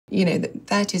You know, the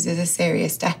 30s is a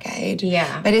serious decade.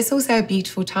 Yeah. But it's also a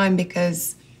beautiful time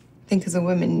because I think as a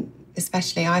woman,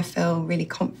 especially, I feel really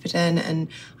confident and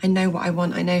I know what I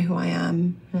want. I know who I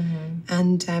am.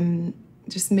 And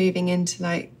just moving into,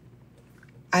 like,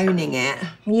 owning it.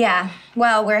 Yeah.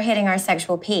 Well, we're hitting our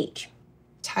sexual peak.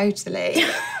 Totally.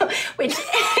 Which...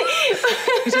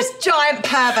 We're just giant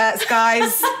perverts,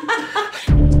 guys.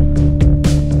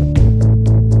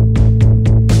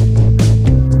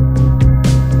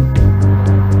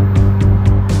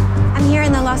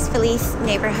 Los Feliz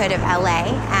neighborhood of LA,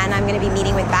 and I'm going to be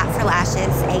meeting with Bat for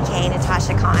Lashes, a.k.a.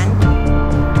 Natasha Khan.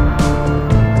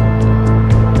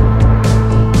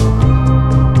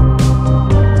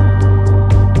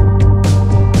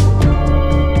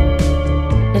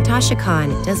 Natasha Khan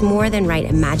does more than write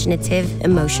imaginative,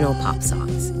 emotional pop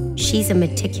songs. She's a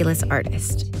meticulous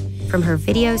artist. From her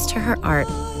videos to her art,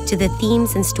 to the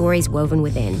themes and stories woven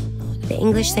within, the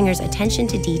English singer's attention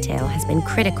to detail has been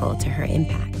critical to her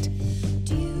impact.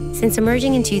 Since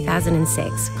emerging in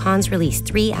 2006, Khan's released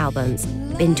 3 albums,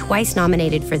 been twice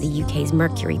nominated for the UK's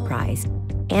Mercury Prize,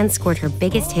 and scored her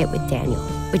biggest hit with Daniel,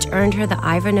 which earned her the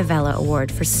Ivor Novello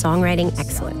Award for Songwriting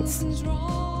Excellence.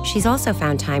 She's also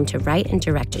found time to write and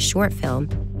direct a short film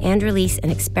and release an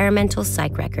experimental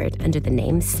psych record under the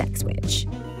name Sex Witch.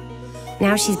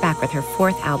 Now she's back with her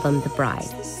 4th album, The Bride,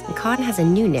 and Khan has a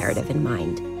new narrative in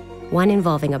mind, one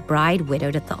involving a bride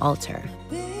widowed at the altar.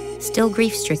 Still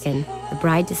grief-stricken, the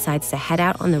bride decides to head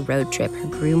out on the road trip her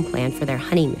groom planned for their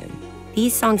honeymoon.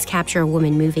 These songs capture a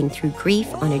woman moving through grief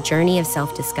on a journey of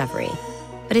self-discovery.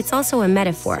 But it's also a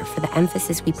metaphor for the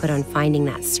emphasis we put on finding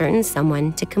that certain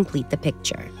someone to complete the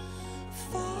picture.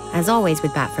 As always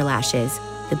with Bat for Lashes,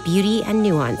 the beauty and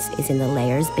nuance is in the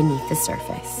layers beneath the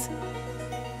surface.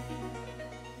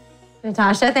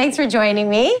 Natasha, thanks for joining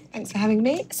me. Thanks for having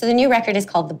me. So the new record is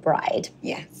called The Bride.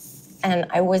 Yes. And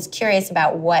I was curious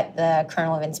about what the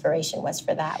kernel of inspiration was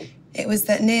for that. It was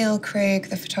that Neil Krug,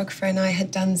 the photographer, and I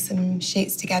had done some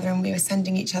shoots together and we were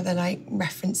sending each other like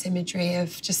reference imagery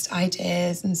of just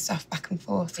ideas and stuff back and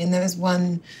forth. And there was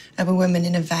one of a woman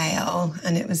in a veil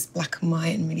and it was black and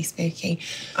white and really spooky.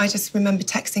 I just remember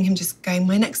texting him just going,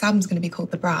 my next album's going to be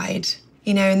called The Bride.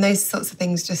 You know, and those sorts of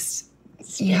things just...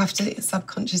 You have to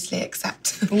subconsciously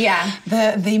accept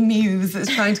the muse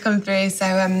that's trying to come through. So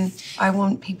I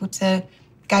want people to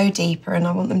go deeper and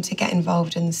I want them to get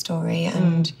involved in the story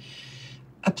and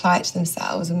apply it to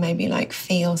themselves and maybe like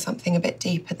feel something a bit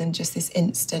deeper than just this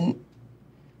instant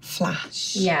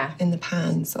flash in the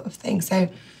pan sort of thing. So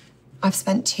I've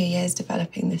spent 2 years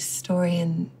developing this story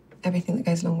and everything that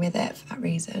goes along with it for that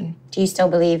reason. Do you still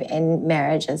believe in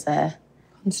marriage as a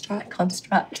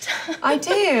construct? I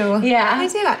do. Yeah. I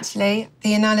do, actually.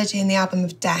 The analogy in the album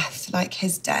of death, like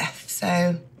his death,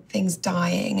 so things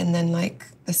dying and then like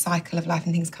the cycle of life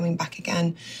and things coming back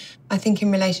again. I think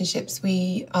in relationships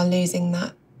we are losing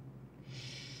that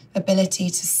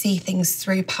ability to see things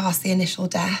through past the initial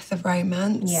death of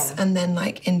romance and then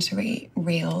like into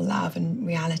real love and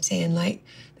reality, and like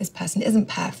this person isn't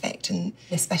perfect, and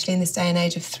especially in this day and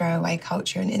age of throwaway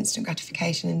culture and instant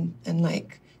gratification and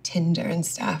like Tinder and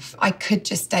stuff. I could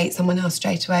just date someone else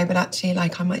straight away, but actually,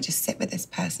 like, I might just sit with this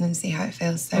person and see how it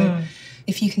feels. So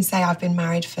if you can say I've been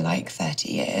married for, like,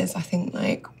 30 years, I think,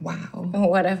 like, wow.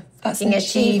 What a That's an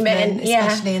achievement, yeah.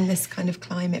 Especially in this kind of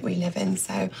climate we live in.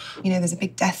 So, you know, there's a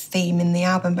big death theme in the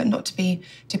album, but not to be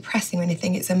depressing or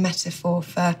anything. It's a metaphor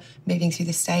for moving through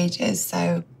the stages.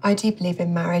 So I do believe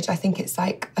in marriage. I think it's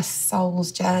like a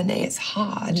soul's journey. It's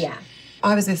hard. Yeah.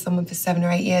 I was with someone for 7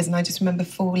 or 8 years and I just remember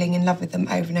falling in love with them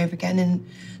over and over again in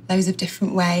loads of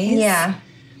different ways. Yeah.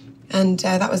 And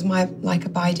that was my, like,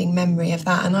 abiding memory of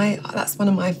that. And that's one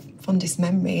of my fondest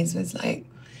memories, was, like,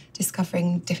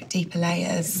 discovering deeper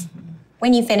layers. Mm-hmm.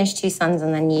 When you finished Two Sons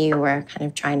and then you were kind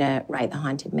of trying to write The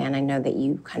Haunted Man, I know that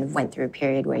you kind of went through a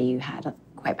period where you had a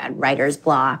quite bad writer's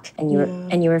block and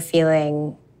you were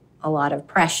feeling a lot of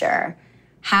pressure.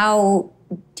 How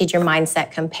did your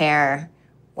mindset compare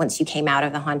once you came out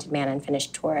of The Haunted Man and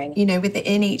finished touring? You know,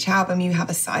 in each album you have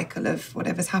a cycle of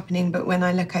whatever's happening, but when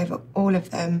I look over all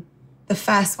of them, the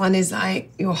first one is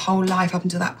like your whole life up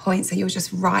until that point, so you're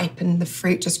just ripe and the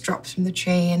fruit just drops from the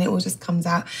tree and it all just comes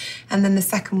out. And then the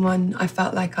second one, I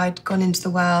felt like I'd gone into the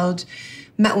world,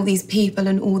 met all these people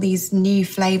and all these new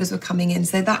flavours were coming in,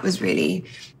 so that was really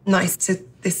nice, to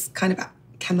this kind of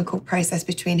chemical process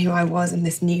between who I was and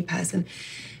this new person.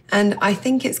 And I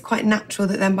think it's quite natural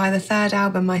that then by the third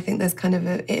album, I think there's kind of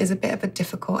it is a bit of a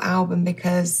difficult album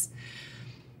because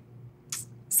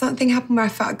something happened where I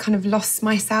felt I kind of lost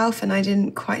myself and I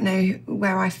didn't quite know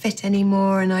where I fit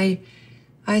anymore. And I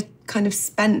kind of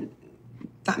spent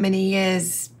that many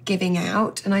years giving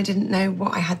out and I didn't know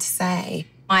what I had to say.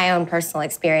 My own personal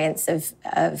experience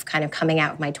of kind of coming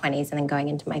out of my 20s and then going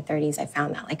into my 30s, I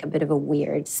found that like a bit of a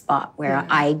weird spot where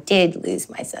I did lose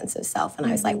my sense of self. And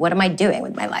I was like, what am I doing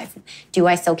with my life? Do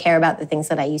I still care about the things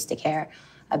that I used to care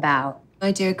about?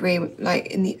 I do agree,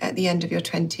 like at the end of your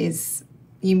 20s,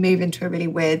 you move into a really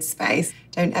weird space.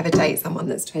 Don't ever date someone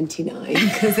that's 29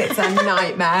 because it's a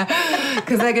nightmare.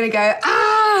 Because they're going to go,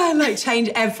 and like change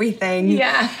everything.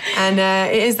 Yeah. And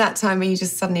it is that time where you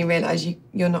just suddenly realise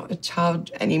you're not a child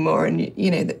anymore. And,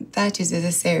 you know, the 30s is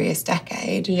a serious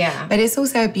decade. Yeah. But it's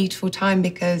also a beautiful time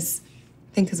because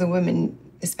I think as a woman,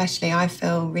 especially, I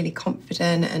feel really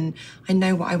confident and I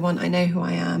know what I want. I know who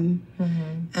I am.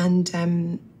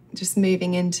 And just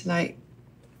moving into like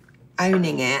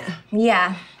owning it.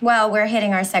 Yeah. Well, we're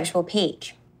hitting our sexual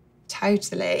peak.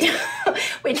 Totally.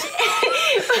 Which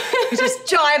We're just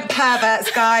giant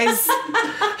perverts, guys.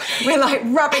 We're like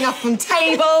rubbing up on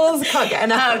tables. Can't get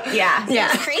enough. Oh, yeah.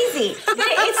 It's crazy.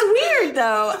 It's weird,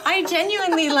 though. I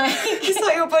genuinely like... It's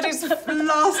like your body's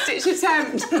last-ditch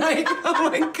attempt. Like, oh,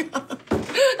 my God.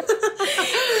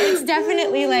 It's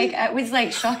definitely like, it was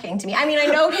like shocking to me. I mean, I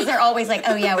know because they're always like,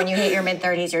 oh, yeah, when you hit your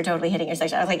mid-30s, you're totally hitting your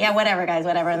sexual... I was like, yeah, whatever, guys,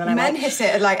 whatever. And then I'm Men like... hit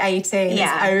it at like 18.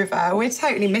 Yeah. It's over. We're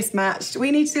totally mismatched.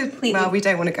 We need to... Well, we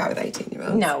don't want to go with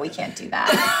 18-year-olds. No, we can't do that.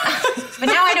 But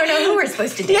now I don't know who we're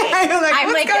supposed to date. Yeah, you're like, I'm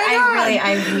what's going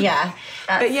on? Yeah.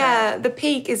 But yeah, the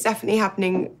peak is definitely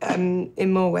happening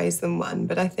in more ways than one.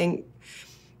 But I think,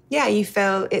 yeah, you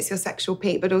feel it's your sexual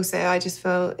peak, but also I just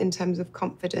feel in terms of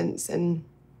confidence and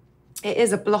it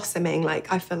is a blossoming.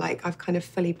 Like, I feel like I've kind of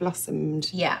fully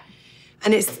blossomed. Yeah.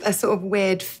 And it's a sort of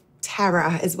weird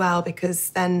terror as well because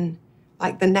then,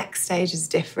 like, the next stage is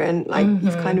different. Like,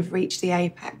 you've kind of reached the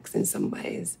apex in some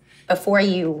ways. Before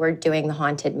you were doing The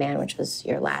Haunted Man, which was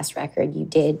your last record, you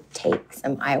did take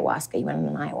some ayahuasca. You went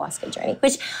on an ayahuasca journey,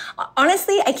 which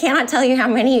honestly, I cannot tell you how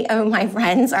many of my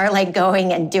friends are like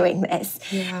going and doing this.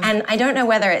 Yeah. And I don't know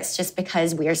whether it's just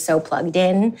because we are so plugged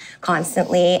in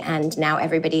constantly and now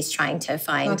everybody's trying to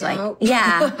find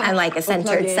and like a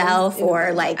centered self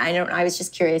or like, I was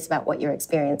just curious about what your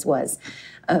experience was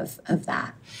of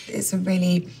that. It's a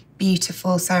really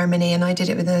beautiful ceremony, and I did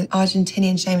it with an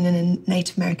Argentinian shaman and a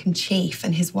Native American chief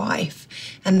and his wife,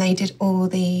 and they did all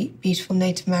the beautiful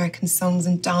Native American songs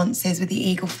and dances with the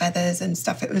eagle feathers and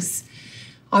stuff.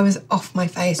 I was off my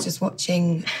face just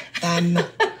watching them,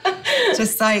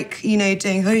 just like, you know,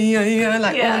 doing all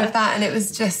of that, and it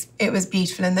was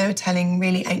beautiful, and they were telling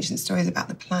really ancient stories about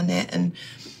the planet, and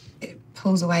it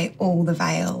pulls away all the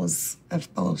veils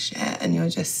of bullshit, and you're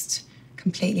just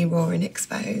completely raw and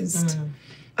exposed.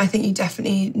 I think you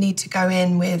definitely need to go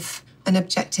in with an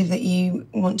objective that you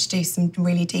want to do some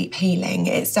really deep healing.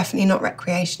 It's definitely not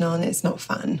recreational and it's not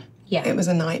fun. Yeah. It was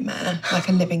a nightmare, like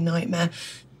a living nightmare.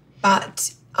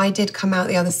 But I did come out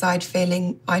the other side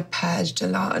feeling I'd purged a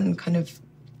lot and kind of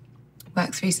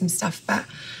worked through some stuff. But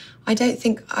I don't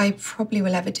think I probably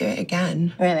will ever do it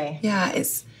again. Really? Yeah,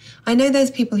 I know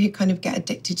there's people who kind of get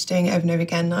addicted to doing it over and over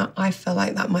again. I feel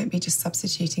like that might be just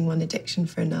substituting one addiction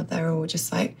for another or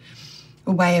just like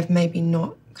a way of maybe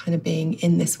not kind of being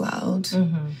in this world.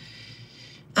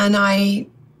 And I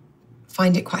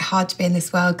find it quite hard to be in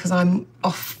this world because I'm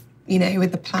off, you know,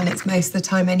 with the planets most of the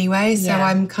time anyway. So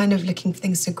I'm kind of looking for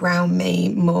things to ground me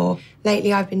more.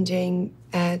 Lately, I've been doing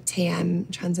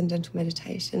TM, Transcendental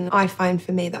Meditation. I find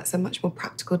for me that's a much more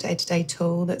practical day-to-day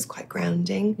tool that's quite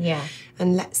grounding. Yeah.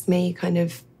 And lets me kind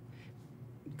of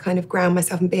ground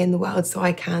myself and be in the world so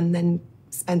I can then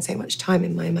spend so much time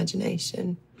in my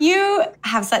imagination. You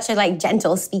have such a like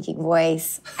gentle speaking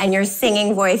voice and your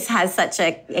singing voice has such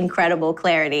an incredible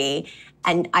clarity.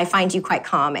 And I find you quite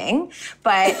calming,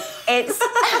 but it's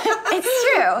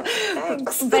true.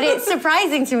 Thanks. But it's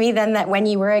surprising to me then that when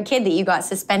you were a kid that you got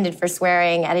suspended for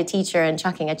swearing at a teacher and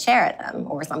chucking a chair at them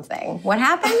or something. What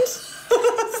happened?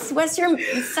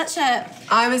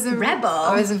 I was a rebel.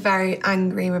 I was a very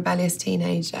angry, rebellious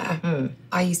teenager.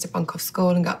 I used to bunk off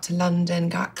school and go up to London,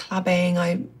 go out clubbing.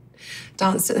 I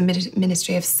danced at the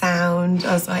Ministry of Sound.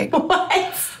 I was like,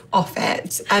 off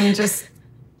it, and just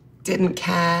didn't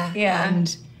care. Yeah.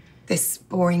 And this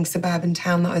boring suburban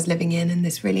town that I was living in and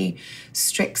this really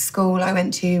strict school I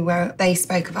went to where they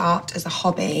spoke of art as a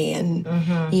hobby and,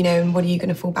 you know, and what are you going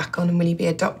to fall back on and will you be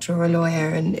a doctor or a lawyer?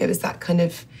 And it was that kind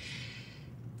of,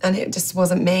 and it just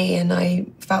wasn't me and I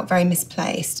felt very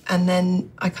misplaced. And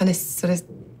then I kind of sort of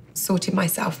sorted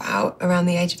myself out around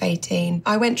the age of 18.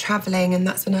 I went travelling and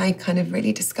that's when I kind of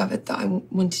really discovered that I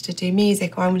wanted to do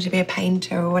music or I wanted to be a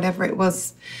painter or whatever it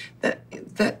was that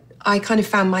I kind of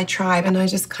found my tribe and I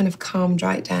just kind of calmed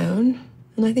right down.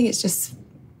 And I think it's just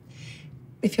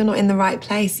if you're not in the right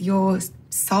place, your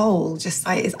soul just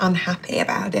like is unhappy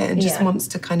about it and just wants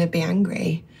to kind of be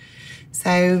angry.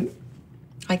 So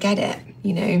I get it,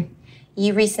 you know.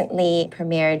 You recently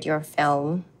premiered your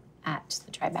film at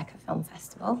the Tribeca Film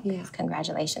Festival. Yeah.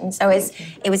 Congratulations. So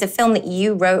it was a film that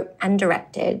you wrote and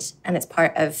directed, and it's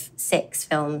part of 6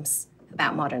 films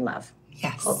about modern love.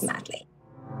 Yes. Called Madly.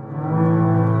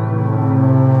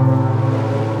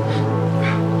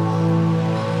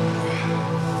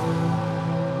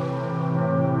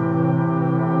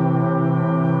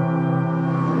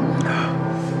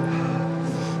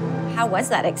 How was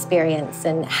that experience,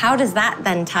 and how does that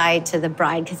then tie to The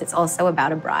Bride, because it's also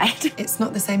about a bride? It's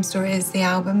not the same story as the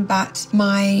album, but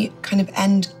my kind of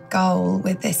end goal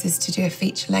with this is to do a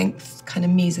feature-length kind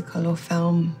of musical or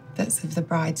film that's of the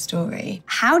bride story.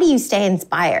 How do you stay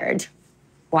inspired?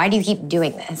 Why do you keep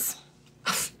doing this?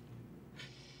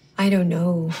 I don't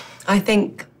know. I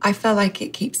feel like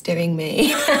it keeps doing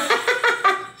me.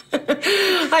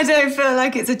 I don't feel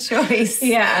like it's a choice.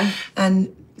 Yeah.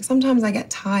 And sometimes I get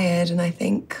tired and I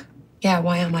think, yeah,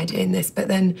 why am I doing this? But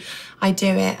then I do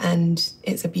it and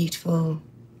it's a beautiful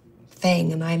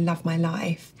thing and I love my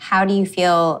life. How do you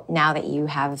feel now that you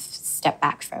have stepped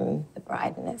back from The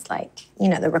Bride and it's like, you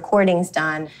know, the recording's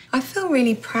done? I feel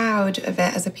really proud of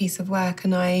it as a piece of work,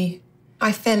 and I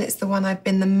feel it's the one I've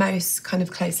been the most kind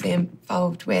of closely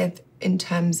involved with in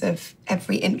terms of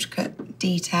every intricate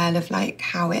detail of like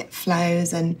how it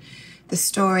flows and the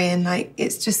story, and like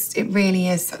it really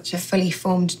is such a fully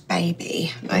formed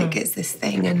baby. Like it's this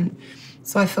thing, and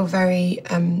so I feel very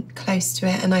close to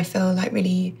it, and I feel like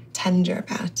really tender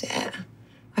about it.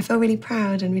 I feel really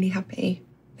proud and really happy.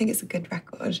 I think it's a good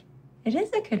record. It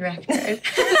is a good record.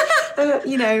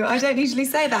 You know, I don't usually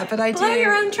say that, but I do. Blow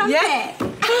your own trumpet. Yeah.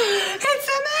 It's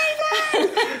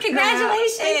amazing.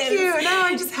 Congratulations. Thank you. No,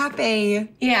 I'm just happy.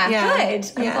 Yeah,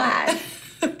 good. I'm glad.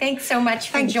 Thanks so much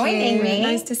for joining me.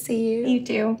 Nice to see you. You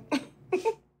too.